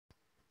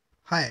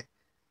Hi,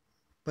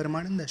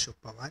 Paramanand Ashok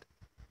Pawar,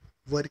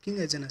 working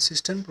as an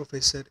assistant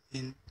professor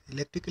in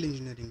Electrical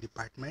Engineering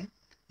Department,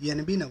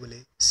 NB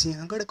Navale,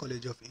 Sinhagad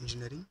College of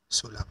Engineering,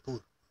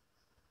 Solapur.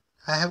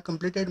 I have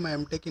completed my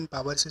MTech in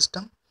Power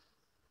System.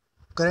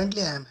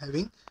 Currently, I am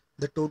having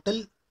the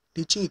total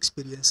teaching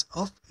experience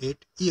of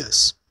 8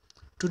 years.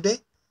 Today,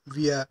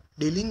 we are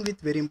dealing with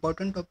very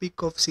important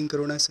topic of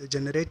synchronous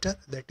generator,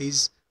 that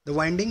is the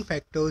winding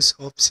factors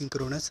of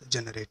synchronous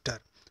generator.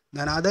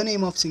 The another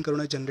name of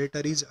synchronous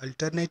generator is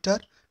alternator.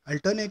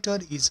 Alternator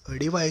is a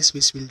device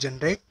which will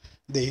generate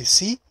the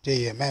AC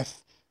EMF.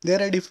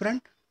 There are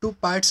different two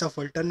parts of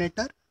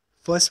alternator.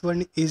 First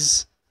one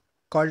is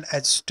called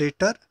as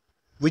stator,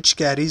 which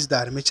carries the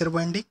armature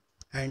winding,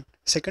 and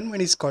second one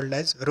is called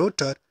as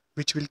rotor,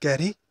 which will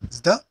carry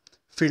the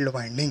field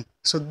winding.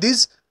 So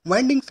these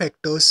winding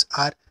factors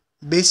are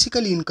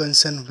basically in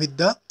concern with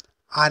the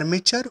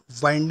armature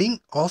winding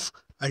of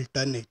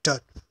alternator.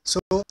 So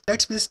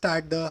let's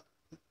start the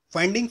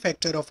winding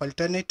factor of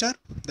alternator.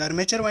 The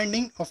armature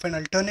winding of an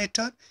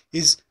alternator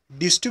is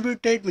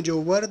distributed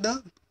over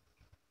the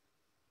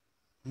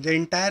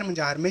entire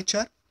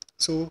armature.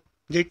 So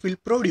it will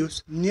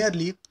produce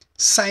nearly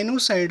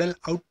sinusoidal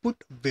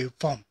output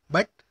waveform,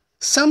 but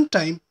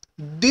sometimes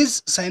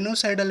this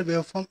sinusoidal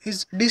waveform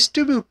is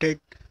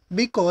distributed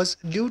because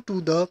due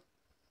to the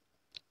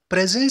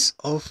presence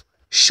of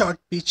short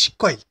pitch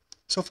coil.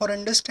 So for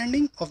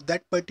understanding of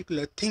that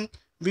particular thing,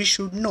 we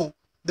should know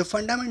the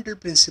fundamental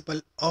principle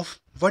of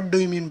what do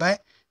you mean by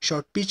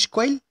short pitch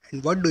coil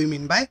and what do you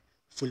mean by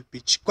full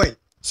pitch coil.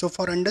 So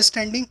for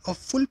understanding of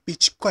full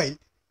pitch coil,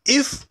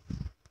 if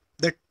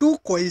the two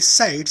coil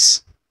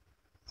sides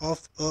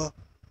of a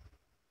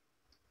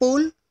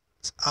pole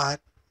are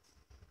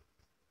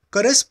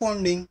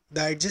corresponding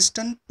the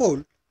adjacent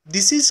pole,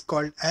 this is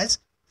called as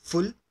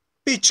full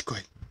pitch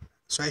coil.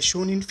 So as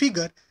shown in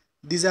figure,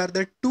 these are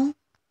the two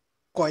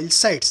coil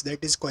sides,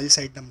 that is coil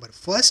side number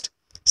first,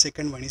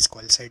 second one is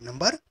coil side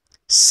number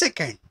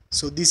second.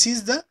 So this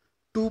is the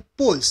two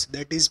poles,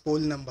 that is pole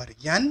number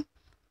N,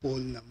 pole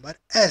number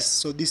S.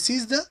 So this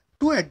is the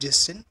two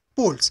adjacent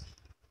poles.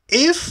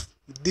 If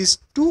these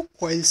two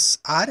coils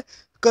are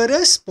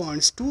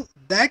corresponds to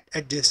that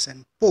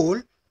adjacent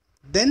pole,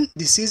 then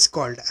this is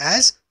called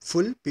as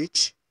full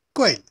pitch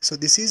coil. So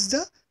this is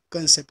the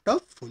concept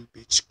of full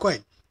pitch coil.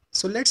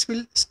 So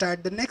we'll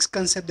start the next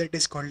concept, that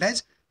is called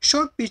as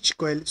short pitch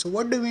coil. So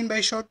what do you mean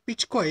by short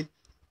pitch coil?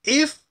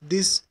 If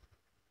these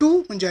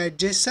two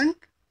adjacent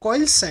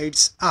coil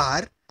sides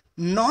are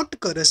not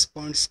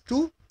corresponds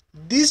to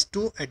these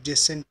two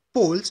adjacent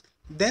poles,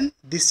 then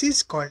this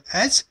is called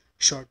as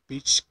short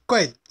pitch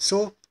coil.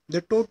 So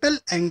the total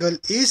angle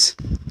is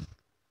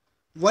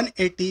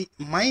 180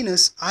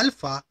 minus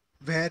alpha,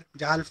 where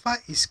the alpha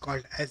is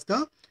called as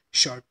the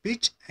short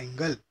pitch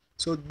angle.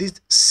 So this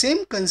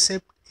same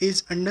concept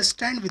is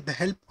understood with the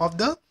help of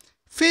the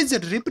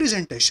phasor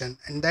representation,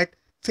 and that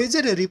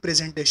phasor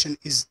representation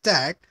is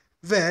that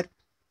where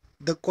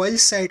the coil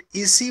side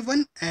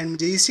EC1 and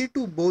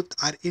EC2 both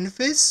are in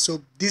phase.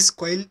 So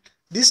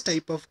this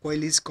type of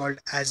coil is called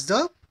as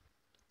the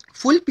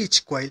full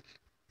pitch coil.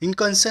 In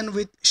concern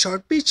with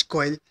short pitch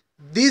coil,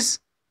 these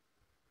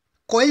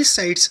coil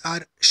sides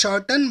are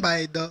shortened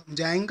by the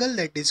angle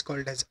that is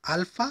called as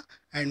alpha,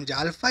 and the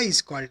alpha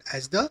is called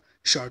as the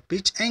short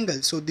pitch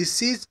angle. So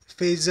this is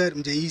phasor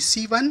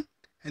EC1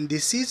 and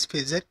this is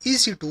phasor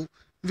EC2,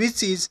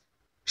 which is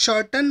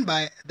shortened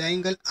by the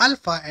angle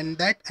alpha, and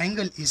that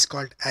angle is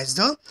called as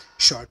the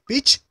short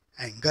pitch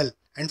angle.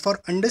 And for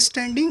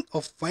understanding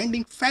of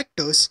winding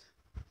factors,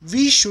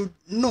 we should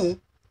know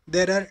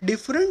there are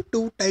different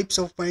two types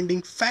of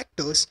winding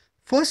factors.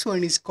 First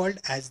one is called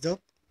as the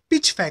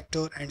pitch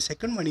factor and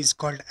second one is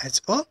called as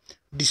a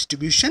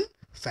distribution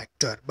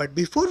factor. But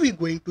before we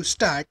going to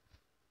start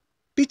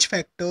pitch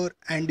factor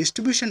and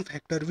distribution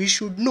factor, we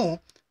should know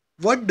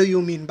what do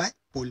you mean by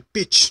pole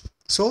pitch.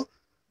 So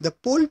the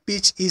pole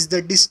pitch is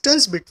the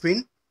distance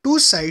between two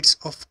sides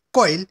of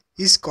coil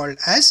is called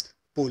as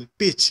pole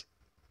pitch.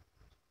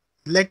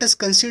 Let us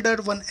consider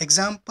one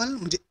example.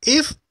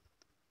 If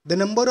the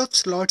number of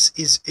slots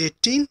is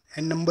 18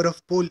 and number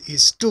of pole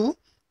is 2,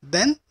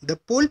 then the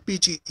pole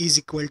pitch is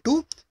equal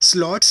to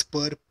slots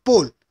per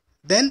pole.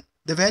 Then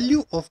the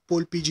value of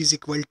pole pitch is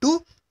equal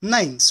to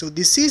 9. So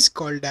this is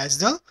called as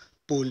the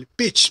pole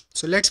pitch.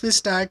 So let's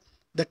start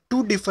the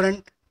two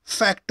different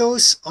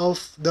factors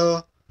of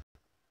the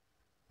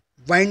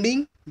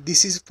winding.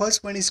 This is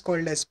first one is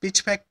called as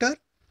pitch factor.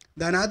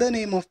 The another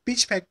name of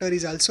pitch factor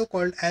is also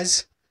called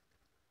as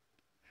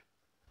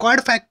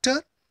chord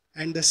factor,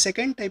 and the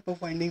second type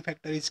of winding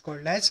factor is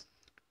called as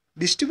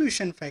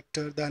distribution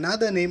factor. The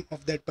another name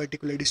of that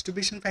particular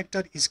distribution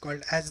factor is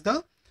called as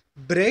the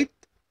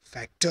breadth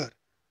factor.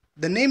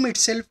 The name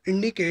itself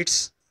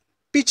indicates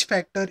pitch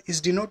factor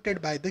is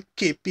denoted by the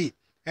Kp,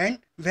 and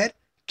where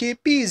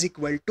Kp is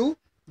equal to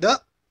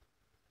the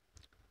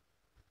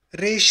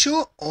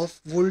ratio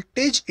of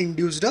voltage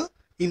induced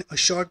in a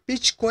short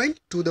pitch coil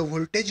to the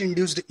voltage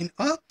induced in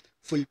a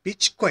full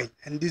pitch coil,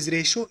 and this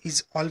ratio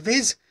is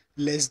always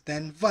less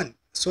than 1.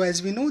 So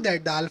as we know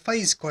that the alpha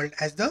is called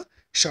as the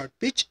short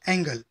pitch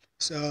angle.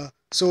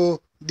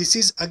 So this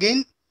is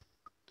again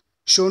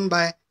shown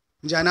by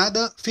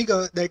another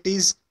figure, that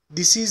is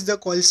this is the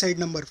coil side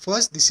number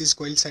first, this is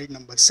coil side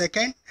number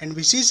second, and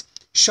which is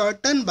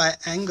shortened by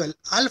angle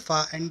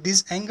alpha, and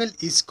this angle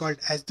is called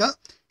as the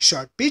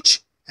short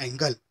pitch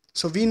angle.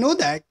 So we know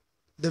that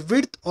the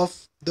width of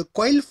the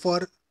coil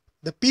for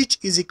the pitch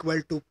is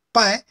equal to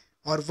pi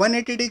or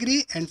 180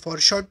 degree, and for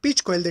short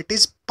pitch coil that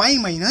is pi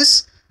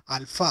minus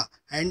alpha,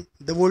 and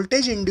the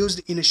voltage induced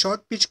in a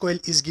short pitch coil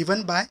is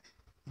given by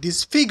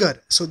this figure.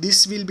 So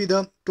this will be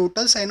the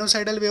total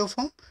sinusoidal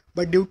waveform,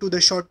 but due to the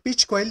short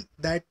pitch coil,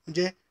 that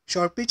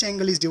short pitch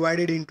angle is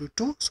divided into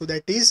 2, so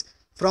that is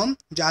from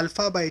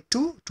alpha by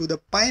 2 to the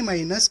pi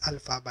minus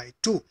alpha by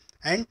 2,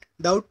 and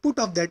the output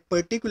of that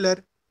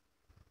particular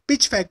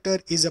pitch factor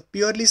is a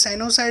purely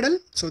sinusoidal,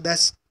 so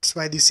that's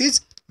why this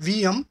is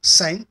Vm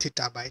sin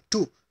theta by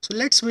 2.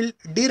 So will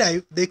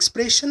derive the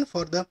expression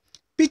for the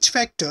pitch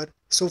factor.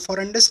 So for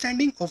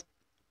understanding of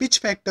pitch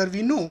factor,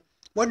 we know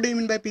what do you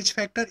mean by pitch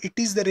factor. It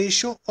is the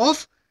ratio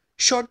of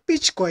short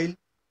pitch coil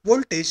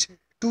voltage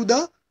to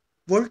the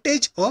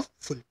voltage of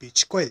full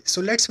pitch coil.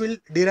 So will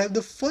derive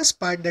the first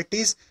part, that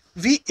is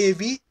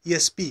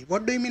VAVSP.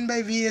 What do you mean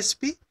by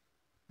VSP?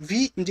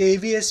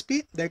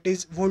 VAVSP, that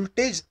is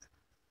voltage,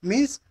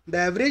 means the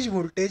average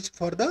voltage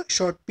for the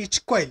short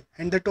pitch coil,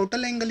 and the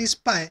total angle is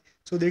pi,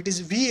 so that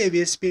is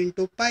VAVSP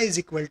into pi is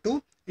equal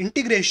to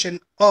integration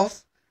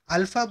of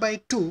alpha by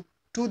 2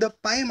 to the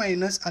pi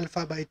minus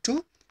alpha by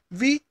 2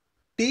 Vt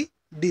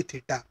d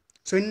theta.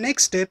 So in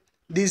next step,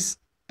 this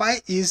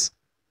pi is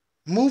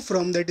moved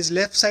from, that is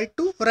left side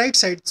to right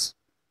sides,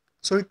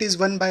 so it is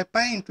 1 by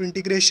pi into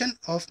integration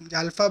of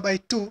alpha by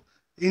 2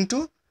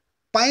 into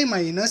pi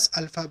minus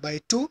alpha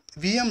by 2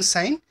 Vm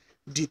sin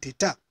d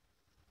theta.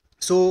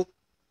 So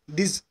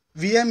this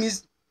Vm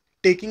is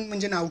taking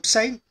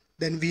outside,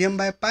 then Vm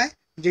by pi,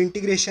 the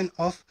integration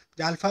of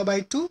the alpha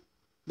by 2,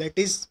 that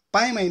is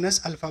pi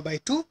minus alpha by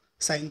 2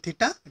 sin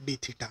theta d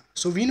theta.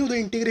 So we know the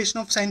integration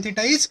of sin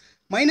theta is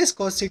minus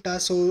cos theta,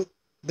 so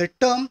the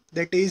term,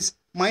 that is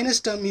minus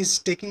term, is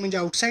taking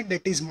outside,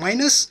 that is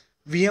minus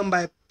Vm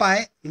by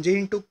pi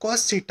into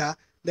cos theta,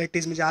 that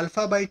is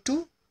alpha by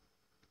 2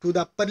 to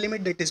the upper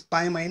limit, that is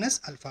pi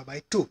minus alpha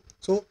by 2.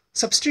 So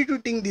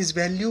substituting these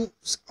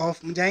values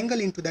of angle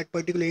into that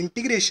particular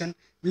integration,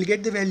 will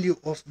get the value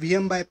of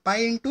Vm by pi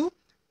into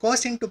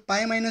cos into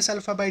pi minus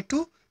alpha by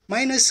 2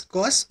 minus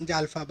cos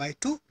alpha by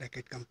 2,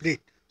 bracket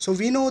complete. So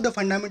we know the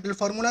fundamental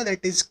formula,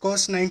 that is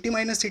cos 90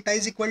 minus theta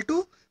is equal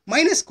to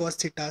minus cos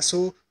theta.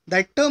 So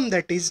that term,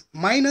 that is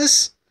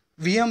minus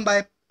Vm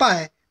by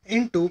pi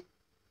into,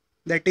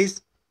 that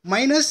is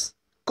minus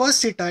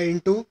cos theta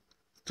into,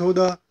 so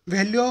the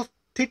value of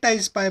theta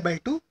is pi by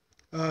 2,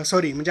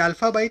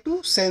 alpha by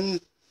 2,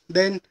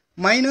 then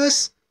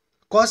minus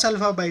cos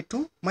alpha by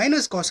 2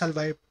 minus cos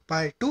alpha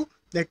by 2,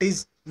 that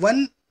is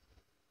 1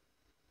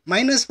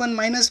 minus 1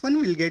 minus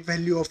 1 will get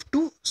value of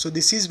 2. So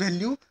this is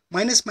value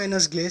minus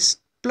minus glass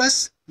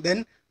plus,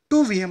 then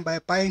 2 Vm by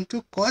pi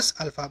into cos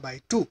alpha by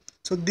 2.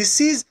 So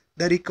this is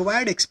the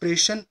required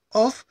expression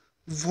of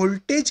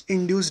voltage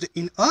induced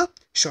in a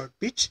short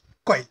pitch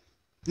coil.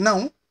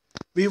 Now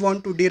we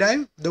want to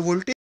derive the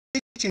voltage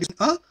in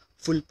a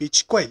full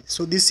pitch coil.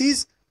 So this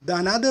is the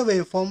another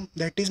waveform,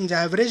 that is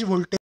average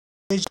voltage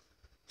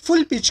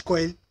full pitch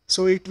coil.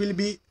 So it will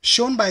be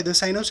shown by the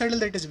sinusoidal,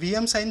 that is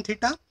Vm sin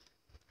theta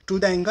to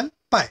the angle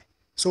pi.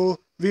 So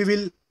we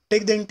will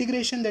take the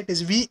integration, that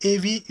is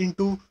VAV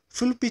into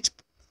full pitch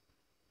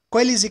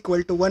coil is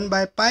equal to 1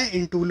 by pi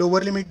into lower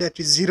limit, that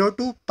is 0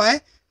 to pi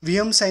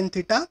Vm sin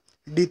theta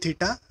d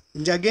theta.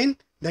 Again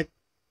that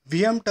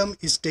Vm term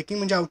is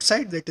taking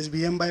outside, that is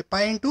Vm by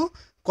pi into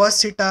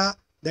cos theta,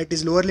 that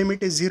is lower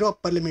limit is 0,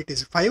 upper limit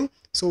is 5.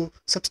 So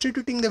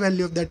substituting the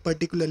value of that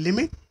particular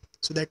limit,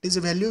 so that is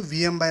the value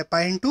Vm by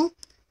pi into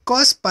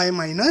cos pi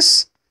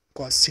minus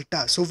cos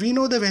theta. So we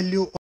know the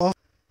value of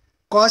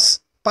cos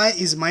pi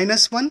is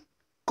minus 1,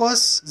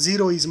 cos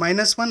 0 is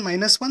minus 1,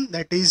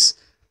 that is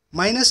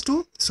minus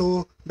 2.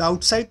 So the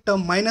outside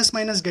term minus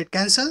minus get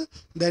cancelled,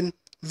 then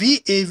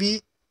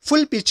VAV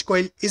full pitch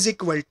coil is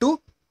equal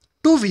to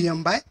 2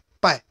 Vm by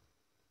pi.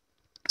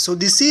 So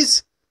this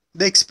is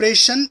the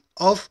expression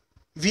of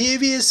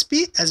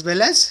VAVSP as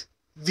well as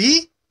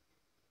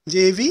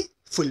VJV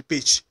full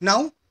pitch.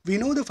 Now we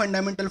know the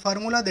fundamental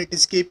formula, that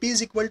is Kp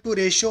is equal to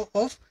ratio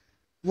of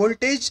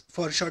voltage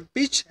for short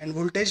pitch and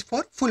voltage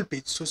for full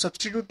pitch. So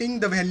substituting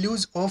the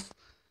values of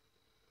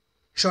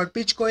short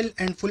pitch coil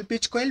and full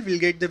pitch coil, will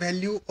get the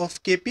value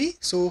of Kp.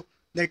 So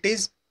that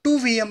is 2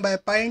 Vm by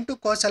pi into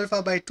cos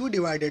alpha by 2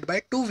 divided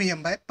by 2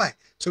 Vm by pi.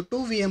 So 2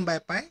 Vm by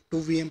pi, 2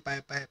 Vm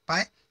by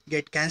pi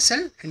get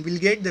cancelled, and we'll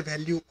get the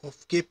value of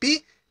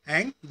Kp,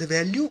 and the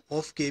value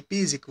of Kp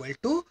is equal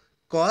to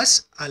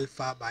cos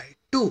alpha by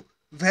 2,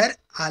 where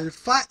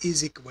alpha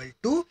is equal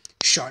to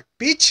short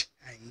pitch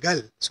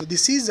angle. So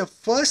this is the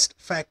first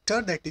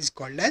factor, that is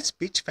called as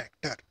pitch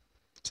factor.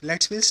 So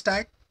we'll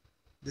start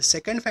the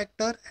second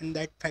factor, and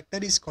that factor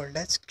is called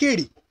as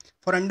Kd.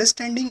 For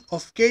understanding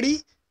of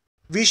Kd,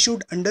 we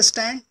should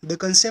understand the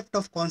concept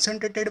of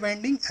concentrated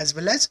winding as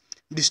well as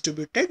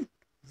distributed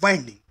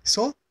winding.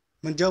 So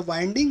the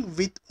winding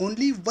with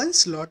only one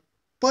slot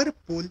per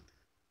pole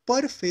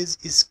per phase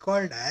is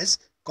called as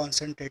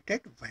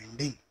concentrated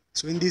winding.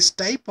 So in this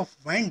type of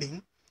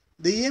winding,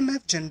 the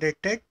EMF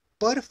generated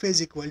per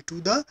phase equal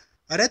to the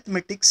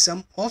arithmetic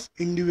sum of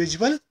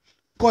individual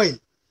coil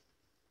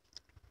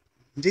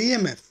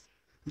EMF.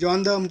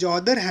 On the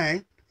other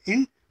hand,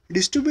 in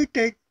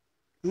distributed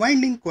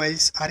winding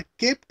coils are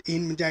kept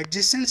in the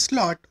adjacent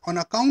slot. On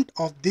account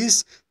of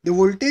this, the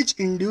voltage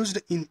induced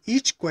in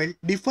each coil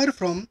differ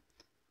from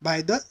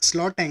by the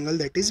slot angle,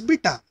 that is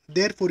beta.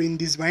 Therefore, in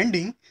this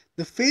winding,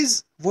 the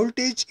phase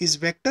voltage is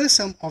vector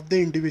sum of the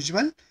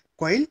individual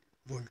coil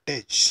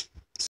voltage.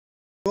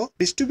 So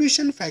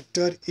distribution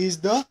factor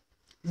is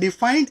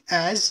defined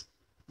as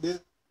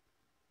the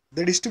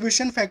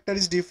distribution factor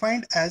is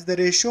defined as the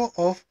ratio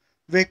of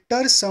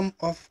vector sum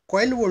of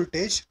coil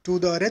voltage to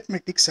the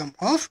arithmetic sum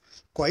of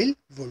coil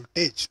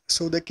voltage.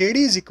 So the KD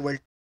is equal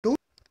to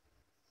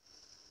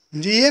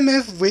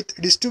GMF with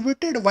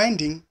distributed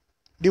winding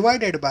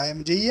divided by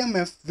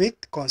GMF with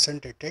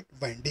concentrated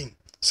winding.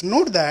 So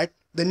note that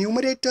the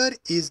numerator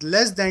is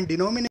less than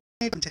denominator,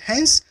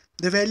 hence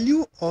the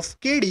value of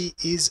KD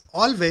is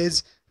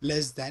always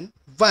less than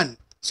 1.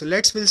 So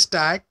we'll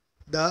start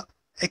the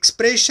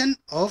expression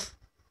of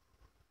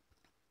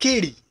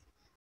KD.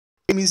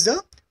 Is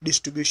the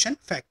distribution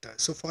factor.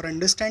 So for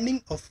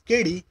understanding of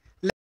KD,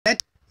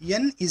 let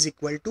N is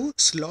equal to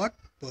slot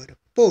per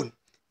pole,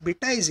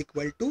 beta is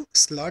equal to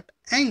slot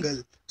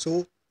angle.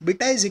 So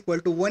beta is equal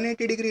to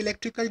 180 degree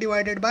electrical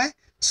divided by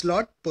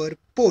slot per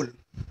pole.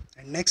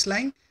 And next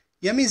line,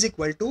 M is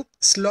equal to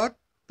slot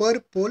per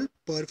pole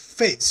per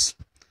phase.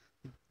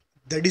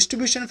 The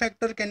distribution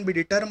factor can be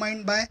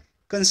determined by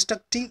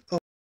constructing a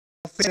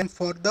phase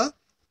for the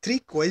 3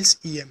 coils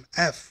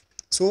EMF.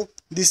 So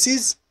this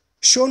is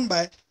shown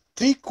by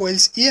 3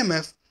 coils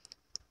EMF.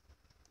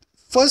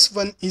 First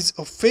one is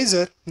a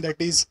phasor, that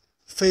is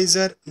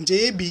phasor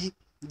JB,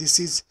 this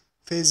is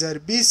phasor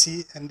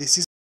BC, and this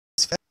is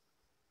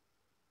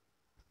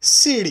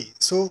CD.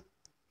 So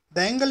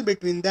the angle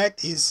between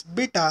that is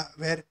beta,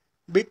 where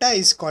beta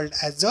is called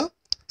as a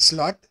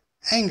slot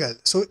angle.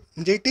 So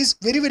it is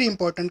very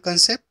important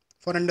concept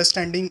for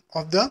understanding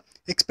of the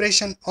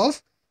expression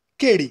of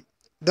KD.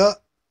 The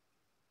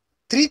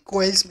 3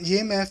 coils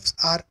EMFs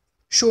are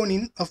shown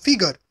in a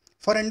figure.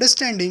 For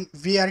understanding,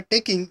 we are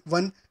taking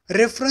one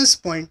reference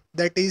point,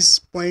 that is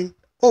point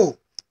O,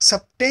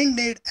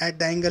 subtended at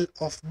the angle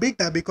of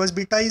beta, because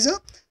beta is a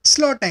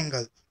slot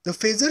angle. The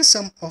phasor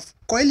sum of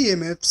coil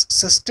EMFs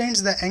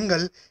sustains the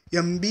angle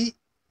MB,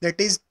 that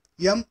is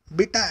M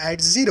beta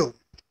at 0.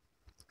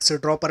 So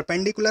draw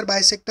perpendicular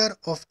bisector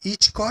of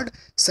each chord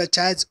such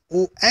as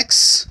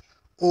OX,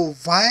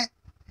 OY,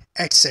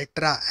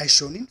 etc. as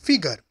shown in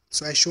figure.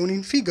 So as shown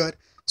in figure,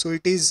 so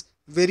it is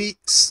very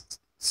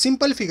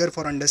simple figure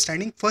for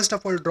understanding. First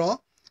of all, draw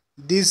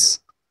this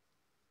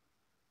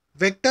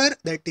vector,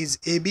 that is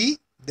AB,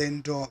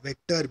 then draw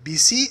vector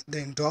BC,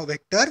 then draw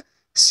vector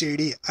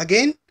CD.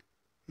 Again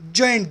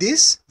join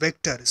this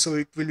vector, so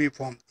it will be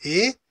form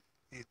A,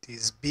 it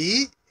is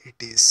B, it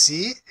is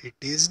C, it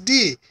is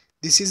D.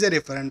 This is a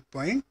reference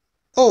point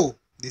O,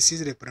 this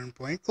is reference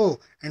point O,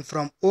 and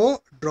from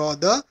O draw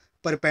the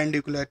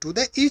perpendicular to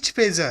the each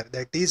phasor,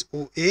 that is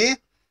OA,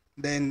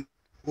 then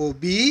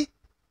OB,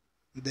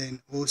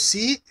 then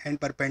OC, and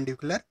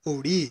perpendicular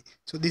OD.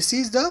 So this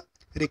is the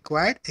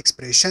required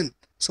expression.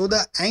 So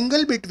the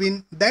angle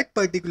between that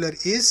particular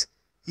is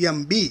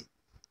MB.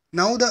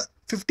 Now the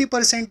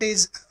 50%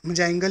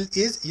 angle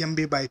is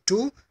MB by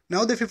 2.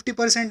 Now the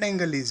 50%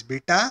 angle is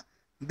beta.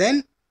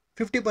 Then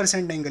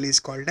 50% angle is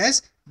called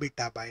as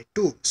beta by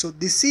 2. So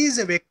this is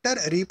a vector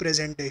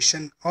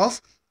representation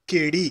of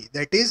KD,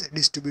 that is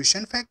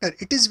distribution factor.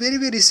 It is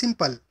very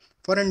simple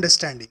for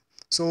understanding.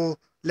 So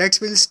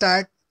we'll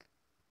start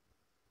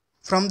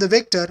from the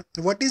vector.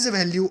 What is the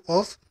value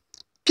of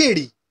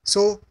KD?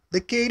 So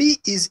the KD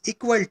is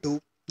equal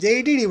to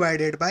JD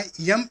divided by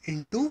M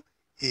into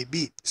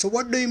AB. So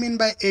what do you mean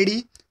by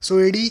AD? So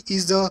AD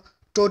is the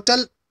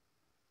total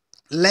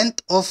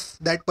length of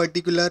that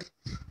particular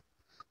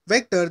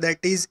vector, that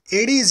is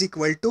AD is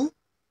equal to,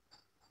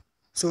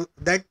 so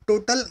that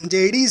total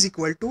JD is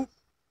equal to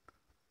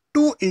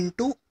 2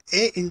 into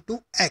A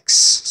into X.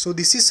 So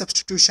this is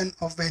substitution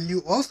of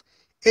value of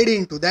AD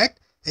into that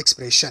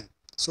expression.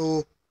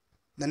 So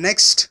the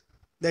next,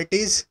 that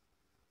is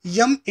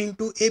M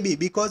into AB,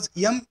 because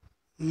M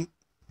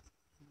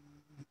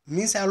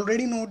means I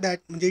already know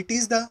that it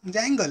is the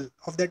angle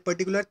of that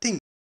particular thing,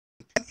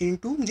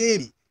 into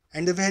JB,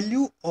 and the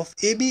value of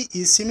AB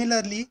is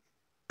similarly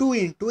 2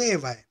 into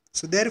AY.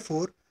 So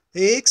therefore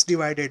AX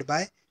divided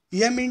by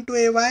M into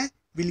AY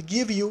will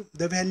give you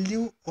the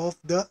value of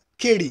the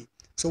KD.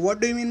 So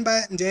what do you mean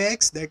by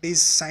JX? That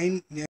is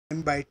sin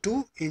M by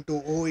 2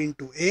 into O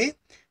into A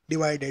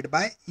divided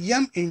by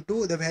M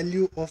into the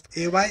value of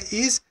AY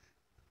is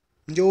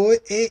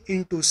OA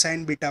into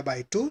sin beta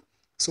by 2.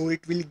 So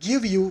it will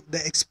give you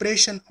the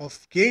expression of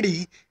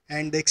KD,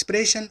 and the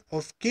expression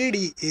of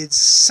Kd is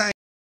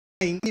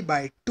sine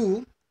by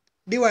 2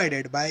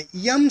 divided by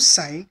m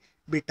sine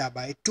beta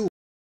by 2.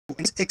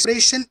 This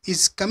expression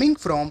is coming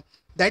from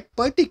that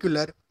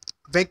particular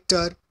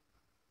vector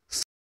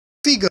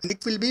figure.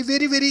 It will be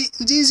very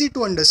easy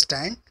to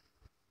understand.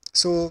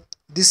 So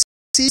this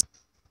is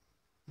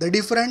the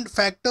different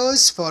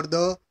factors for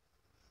the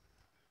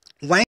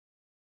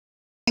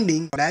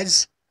winding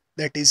as,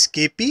 that is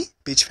Kp,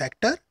 pitch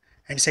factor,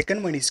 and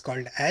second one is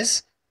called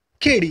as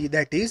Kd,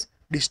 that is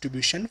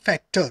distribution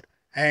factor.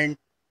 And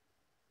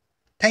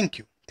thank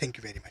you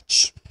very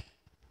much.